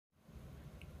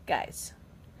Guys,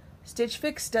 Stitch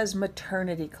Fix does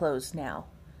maternity clothes now.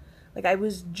 Like, I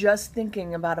was just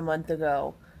thinking about a month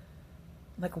ago,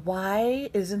 like, why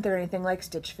isn't there anything like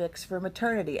Stitch Fix for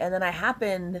maternity? And then I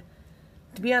happened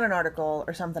to be on an article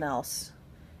or something else,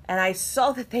 and I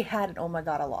saw that they had it. Oh my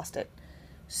god, I lost it.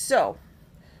 So,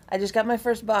 I just got my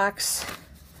first box.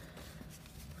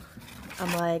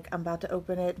 I'm like, I'm about to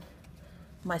open it.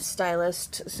 My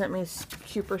stylist sent me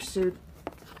super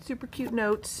cute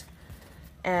notes.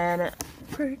 And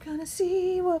we're gonna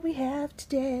see what we have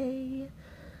today.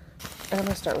 And I'm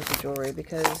gonna start with the jewelry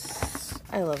because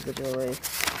I love the jewelry.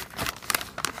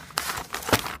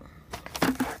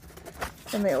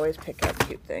 And they always pick out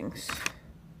cute things.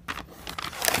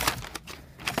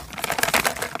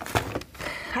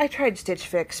 I tried Stitch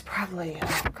Fix probably,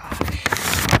 oh gosh,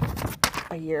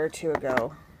 a year or two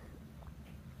ago.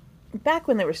 Back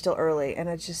when they were still early, and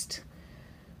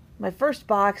my first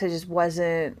box, I just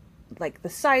wasn't, like, the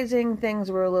sizing things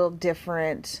were a little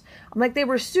different. I'm like, they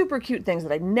were super cute things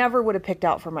that I never would have picked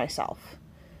out for myself.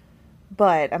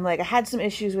 But I'm like, I had some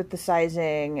issues with the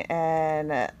sizing,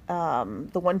 and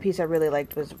the one piece I really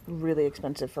liked was really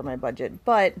expensive for my budget.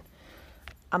 But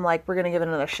I'm like, we're going to give it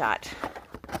another shot,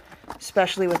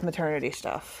 especially with maternity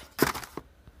stuff.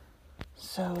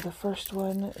 So the first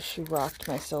one, she rocked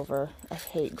my silver. I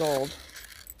hate gold.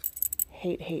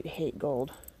 Hate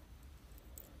gold.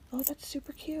 Oh, that's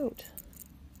super cute.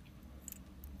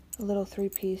 A little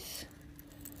 3-piece.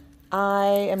 I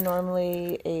am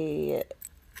normally a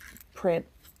print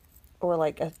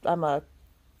or I'm a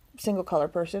single color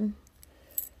person.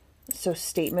 So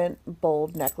statement,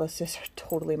 bold necklaces are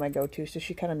totally my go-to. So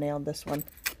she kind of nailed this one.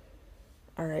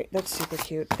 All right, that's super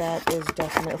cute. That is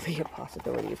definitely a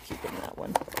possibility of keeping that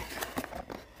one.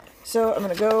 So I'm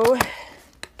going to go.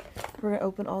 We're going to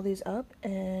open all these up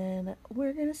and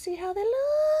we're going to see how they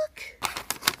look.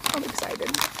 I'm excited.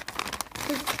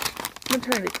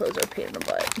 Maternity clothes are a pain in the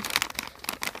butt.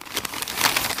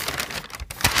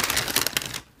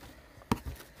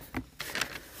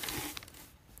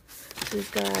 So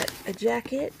we've got a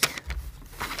jacket,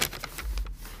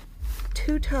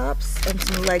 2 tops, and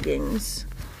some leggings,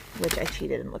 which I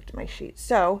cheated and looked at my sheet.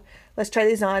 So let's try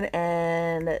these on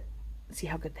and see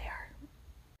how good they are.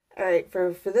 All right,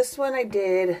 for this one I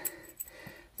did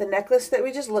the necklace that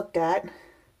we just looked at,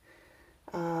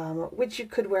 which you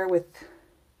could wear with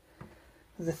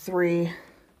the 3,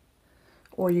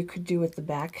 or you could do with the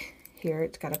back here.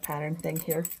 It's got a pattern thing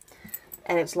here,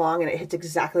 and it's long, and it hits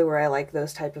exactly where I like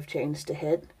those type of chains to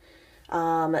hit.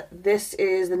 This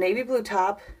is the navy blue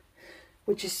top,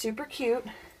 which is super cute.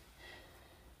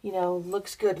 You know,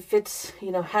 looks good, fits,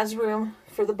 you know, has room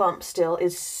for the bump still,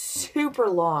 is super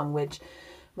long, which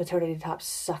maternity tops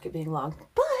suck at being long.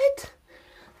 But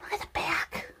look at the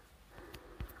back.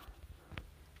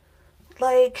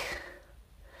 Like,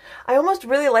 I almost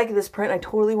really like this print. I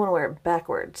totally want to wear it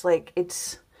backwards. Like,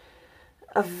 it's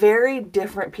a very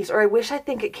different piece. Or I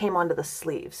think it came onto the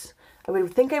sleeves. I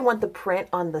would think I want the print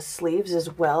on the sleeves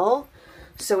as well,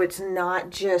 so it's not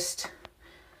just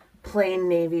plain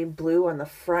navy blue on the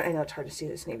front. I know it's hard to see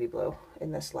this navy blue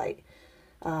in this light.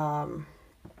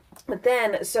 But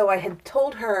then, so I had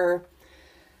told her,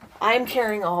 I'm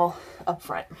carrying all up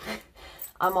front.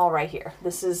 I'm all right here.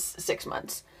 This is 6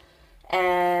 months.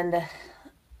 And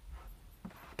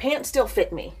pants still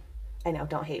fit me. I know,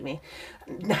 don't hate me.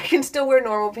 I can still wear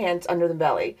normal pants under the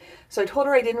belly. So I told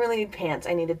her I didn't really need pants.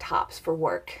 I needed tops for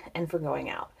work and for going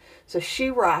out. So she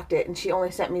rocked it, and she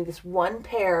only sent me this one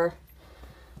pair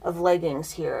of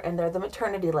leggings here, and they're the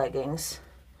maternity leggings.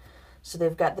 So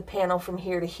they've got the panel from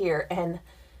here to here, and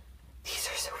these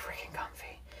are so freaking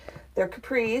comfy. They're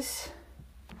capris,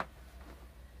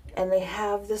 and they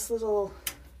have this little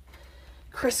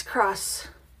crisscross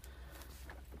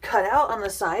cutout on the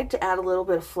side to add a little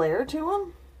bit of flair to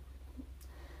them.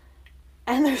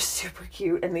 And they're super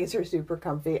cute, and these are super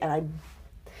comfy, and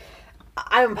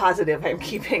I'm positive I'm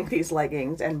keeping these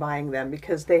leggings and buying them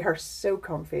because they are so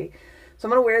comfy. So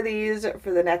I'm going to wear these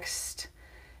for the next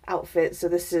outfit. So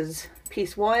this is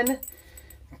piece 1,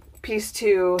 piece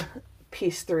 2,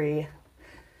 piece 3.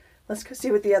 Let's go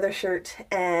see what the other shirt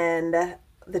and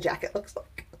the jacket looks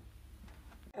like.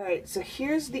 All right, so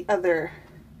here's the other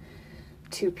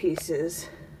 2 pieces.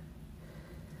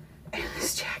 And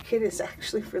this jacket is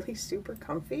actually really super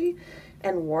comfy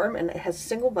and warm, and it has a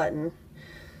single button.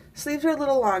 Sleeves are a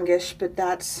little longish, but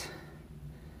that's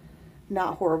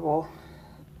not horrible.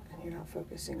 You're not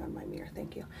focusing on my mirror,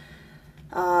 thank you.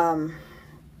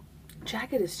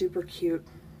 Jacket is super cute.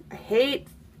 I hate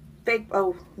fake,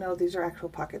 oh no, these are actual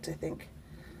pockets, I think.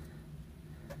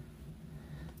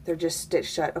 They're just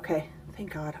stitched shut. Okay,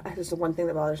 thank God. That is the one thing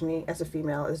that bothers me as a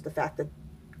female, is the fact that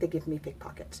they give me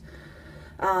pickpockets.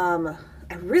 I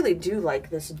really do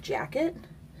like this jacket.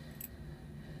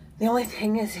 The only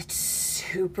thing is it's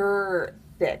super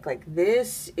thick. Like,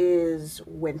 this is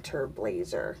winter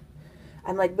blazer.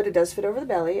 I'm like, but it does fit over the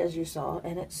belly, as you saw,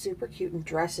 and it's super cute and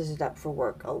dresses it up for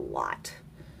work a lot.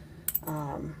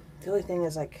 The only thing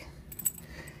is, like,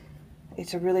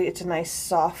 it's a nice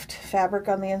soft fabric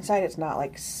on the inside. It's not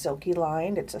like silky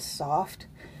lined. It's a soft,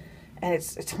 and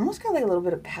it's almost got like a little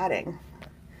bit of padding,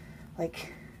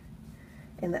 like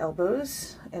in the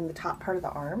elbows and the top part of the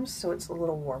arms, so it's a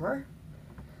little warmer.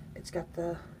 It's got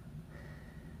the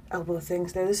elbow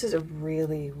things there. This is a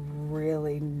really,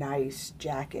 really nice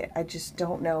jacket. I just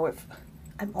don't know if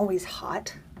I'm always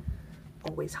hot.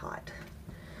 Always hot.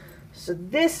 So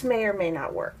this may or may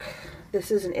not work. This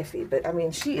is an iffy, but I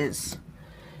mean, she is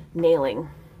nailing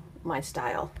my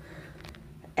style.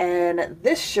 And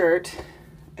this shirt,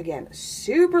 again,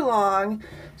 super long,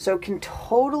 so can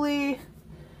totally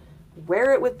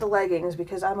wear it with the leggings,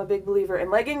 because I'm a big believer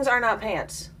in leggings are not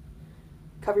pants.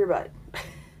 Cover your butt.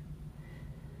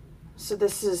 So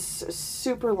this is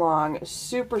super long,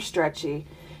 super stretchy.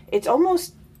 It's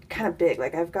almost kind of big.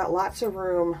 Like, I've got lots of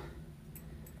room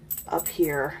up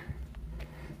here.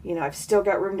 You know, I've still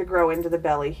got room to grow into the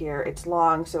belly here. It's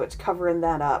long, so it's covering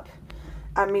that up.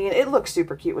 I mean, it looks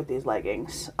super cute with these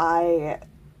leggings.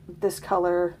 This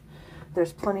color,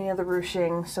 there's plenty of the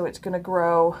ruching, so it's gonna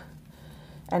grow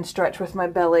and stretch with my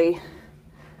belly.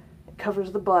 It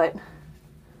covers the butt.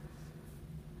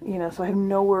 You know, so I have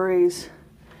no worries.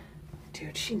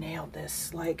 Dude, she nailed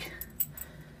this. Like,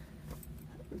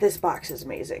 this box is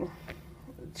amazing.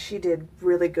 She did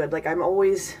really good. Like, I'm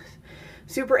always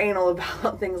super anal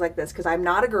about things like this, because I'm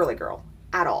not a girly girl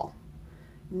at all.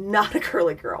 Not a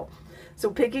girly girl. So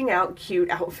picking out cute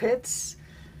outfits,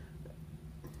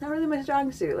 not really my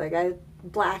strong suit. Like, I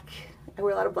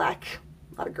wear a lot of black,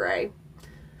 a lot of gray.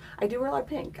 I do wear a lot of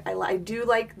pink. I do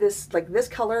like this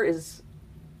color is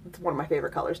one of my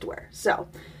favorite colors to wear. So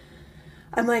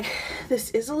I'm like, this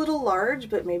is a little large,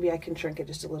 but maybe I can shrink it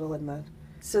just a little in the...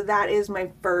 So that is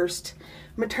my first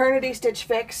maternity stitch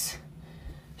fix.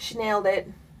 She nailed it.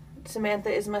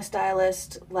 Samantha is my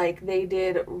stylist. Like, they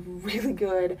did really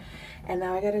good. And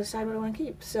now I gotta decide what I want to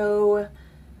keep. So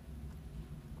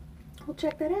we'll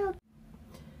check that out.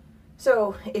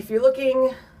 So if you're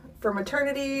looking for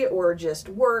maternity or just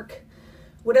work,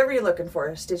 whatever you're looking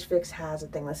for, Stitch Fix has a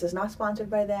thing. This is not sponsored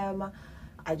by them.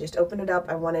 I just opened it up.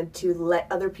 I wanted to let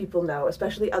other people know,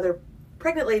 especially other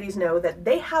pregnant ladies, know that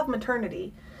they have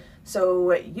maternity.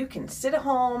 So you can sit at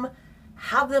home,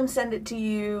 have them send it to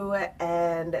you,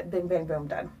 and bing, bang, boom,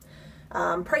 done.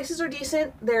 Prices are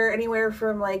decent. They're anywhere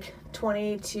from like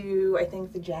 20 to, I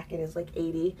think the jacket is like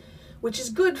 80, which is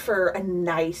good for a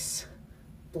nice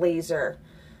blazer.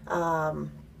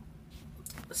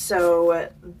 So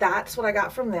that's what I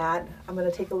got from that. I'm going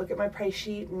to take a look at my price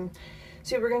sheet and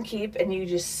see what we're going to keep. And you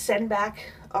just send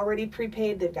back already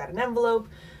prepaid. They've got an envelope,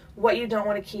 what you don't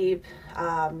want to keep.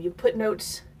 You put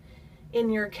notes in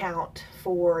your account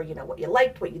for, you know, what you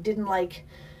liked, what you didn't like,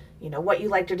 you know, what you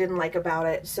liked or didn't like about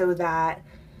it, so that,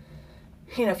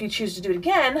 you know, if you choose to do it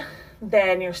again,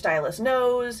 then your stylist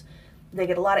knows. They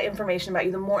get a lot of information about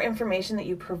you. The more information that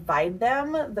you provide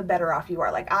them, the better off you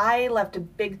are. Like, I left a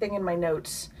big thing in my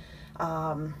notes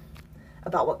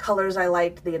about what colors I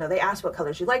liked. You know, they asked what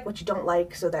colors you like, what you don't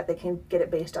like, so that they can get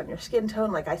it based on your skin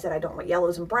tone. Like I said, I don't like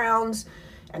yellows and browns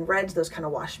and reds. Those kind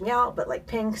of wash me out. But like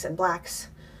pinks and blacks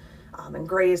and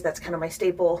grays, that's kind of my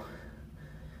staple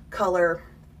color.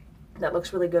 That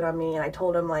looks really good on me. And I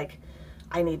told them, like,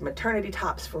 I need maternity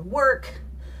tops for work.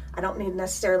 I don't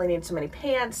necessarily need so many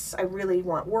pants. I really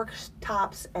want work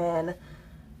tops, and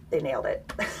they nailed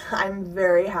it. I'm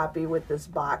very happy with this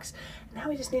box. Now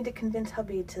we just need to convince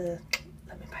hubby to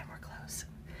let me buy more clothes.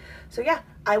 So yeah,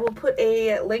 I will put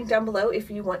a link down below if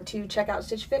you want to check out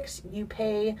Stitch Fix. You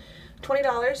pay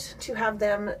 $20 to have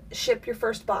them ship your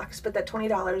first box, but that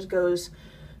 $20 goes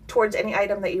towards any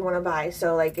item that you want to buy.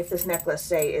 So like if this necklace,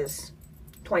 say, is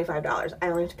 $25, I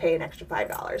only have to pay an extra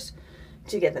 $5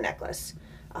 to get the necklace.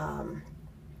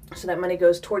 So that money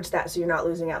goes towards that, so you're not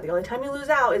losing out. The only time you lose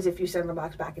out is if you send the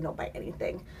box back and don't buy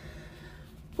anything,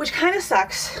 which kind of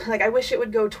sucks. Like, I wish it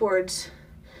would go towards,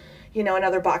 you know,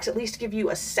 another box, at least give you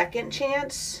a second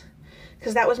chance,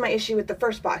 because that was my issue with the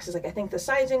first box. Is like, I think the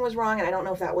sizing was wrong, and I don't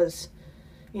know if that was,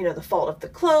 you know, the fault of the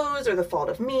clothes or the fault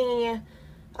of me.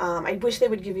 I wish they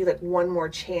would give you like one more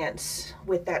chance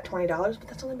with that $20, but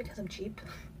that's only because I'm cheap.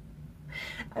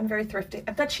 I'm very thrifty.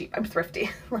 I'm not cheap, I'm thrifty.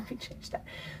 Let me change that.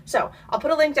 So I'll put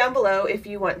a link down below if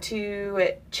you want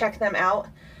to check them out.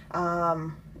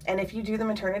 And if you do the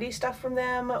maternity stuff from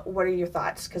them, what are your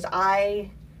thoughts? Because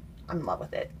I'm in love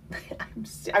with it.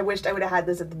 I wished I would have had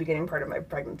this at the beginning part of my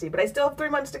pregnancy, but I still have 3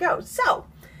 months to go. So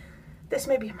this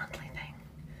may be a monthly thing.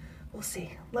 We'll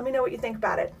see. Let me know what you think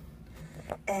about it.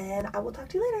 And I will talk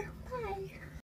to you later. Bye.